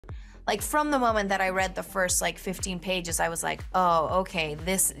Like from the moment that I read the first like 15 pages, I was like, oh, okay,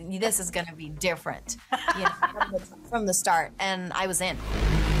 this is gonna be different, you know, from the start, and I was in.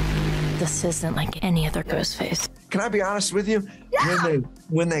 This isn't like any other Ghostface. Can I be honest with you? Yeah.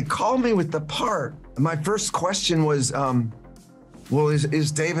 When they called me with the part, my first question was, well,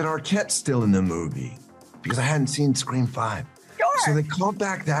 is David Arquette still in the movie? Because I hadn't seen Scream 5. Sure. So they called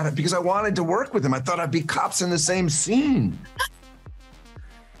back that because I wanted to work with him. I thought I'd be cops in the same scene.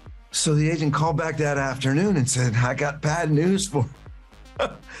 So the agent called back that afternoon and said, I got bad news for you.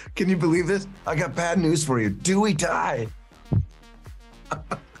 Can you believe this? I got bad news for you. Dewey died.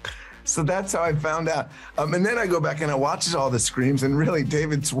 So that's how I found out. And then I go back and I watch all the Screams, and really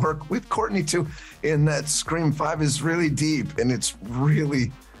David's work with Courtney too in that Scream 5 is really deep and it's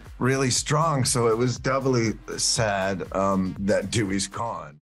really, really strong. So it was doubly sad that Dewey's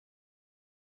gone.